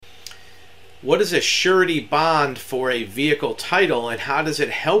What is a surety bond for a vehicle title, and how does it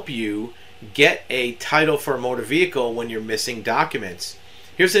help you get a title for a motor vehicle when you're missing documents?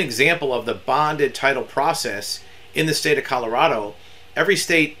 Here's an example of the bonded title process in the state of Colorado. Every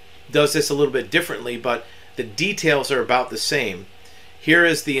state does this a little bit differently, but the details are about the same. Here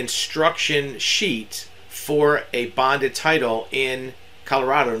is the instruction sheet for a bonded title in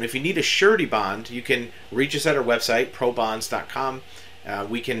Colorado. And if you need a surety bond, you can reach us at our website, probonds.com.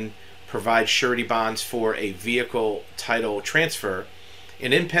 We can provide surety bonds for a vehicle title transfer.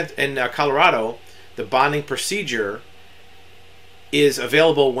 And in Colorado, the bonding procedure is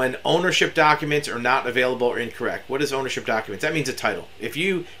available when ownership documents are not available or incorrect. What is ownership documents? That means a title. If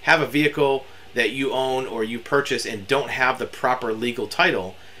you have a vehicle that you own or you purchase and don't have the proper legal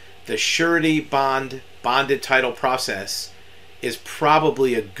title, the surety bonded title process is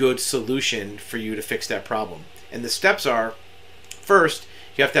probably a good solution for you to fix that problem. And the steps are, first,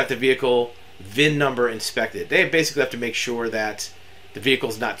 you have to have the vehicle VIN number inspected. They basically have to make sure that the vehicle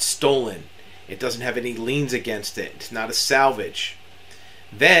is not stolen. It doesn't have any liens against it. It's not a salvage.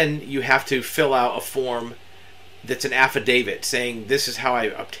 Then you have to fill out a form that's an affidavit saying this is how I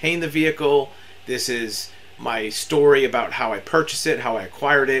obtained the vehicle, this is my story about how I purchased it, how I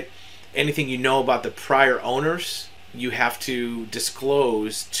acquired it. Anything you know about the prior owners, you have to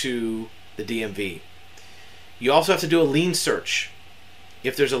disclose to the DMV. You also have to do a lien search.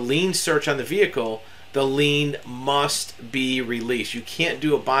 If there's a lien search on the vehicle, the lien must be released. You can't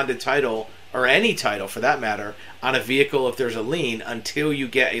do a bonded title, or any title for that matter, on a vehicle if there's a lien until you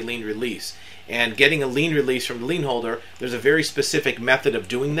get a lien release. And getting a lien release from the lien holder, there's a very specific method of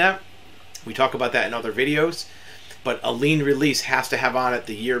doing that. We talk about that in other videos. But a lien release has to have on it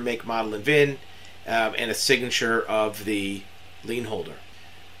the year, make, model, and VIN, and a signature of the lien holder.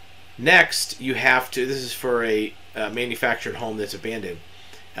 Next, you have to, this is for a manufactured home that's abandoned.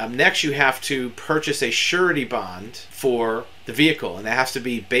 Next, you have to purchase a surety bond for the vehicle, and that has to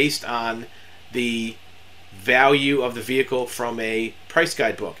be based on the value of the vehicle from a price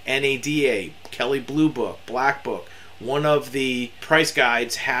guide book, NADA, Kelley Blue Book, Black Book. One of the price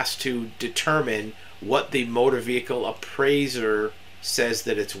guides has to determine what the motor vehicle appraiser says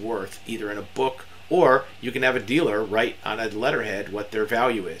that it's worth, either in a book or you can have a dealer write on a letterhead what their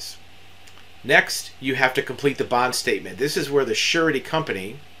value is. Next, you have to complete the bond statement. This is where the surety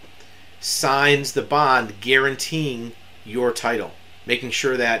company signs the bond guaranteeing your title, making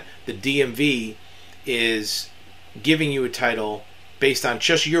sure that the DMV is giving you a title based on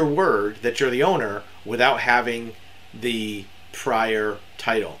just your word that you're the owner without having the prior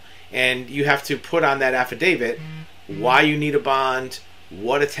title. And you have to put on that affidavit why you need a bond,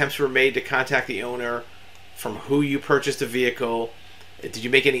 what attempts were made to contact the owner, from who you purchased the vehicle, did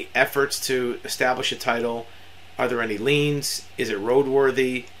you make any efforts to establish a title, are there any liens, is it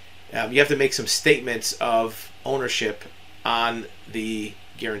roadworthy. You have to make some statements of ownership on the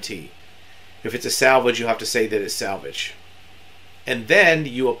guarantee. If it's a salvage, you'll have to say that it's salvage. And then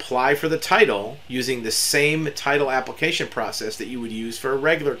you apply for the title using the same title application process that you would use for a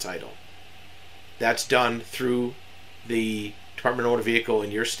regular title. That's done through the Department of Motor Vehicle in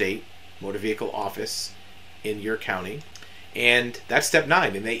your state, Motor Vehicle Office in your county. And that's step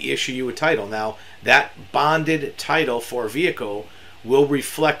 9, and they issue you a title. Now, that bonded title for a vehicle will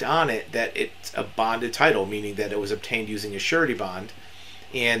reflect on it that it's a bonded title, meaning that it was obtained using a surety bond,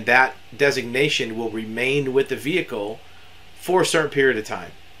 and that designation will remain with the vehicle for a certain period of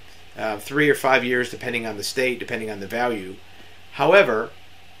time, 3 or 5 years, depending on the state, depending on the value. However,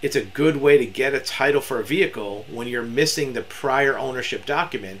 it's a good way to get a title for a vehicle when you're missing the prior ownership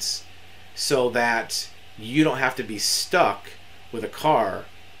documents, so that you don't have to be stuck with a car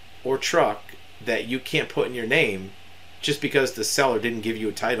or truck that you can't put in your name just because the seller didn't give you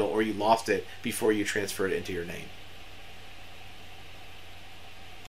a title or you lost it before you transferred it into your name.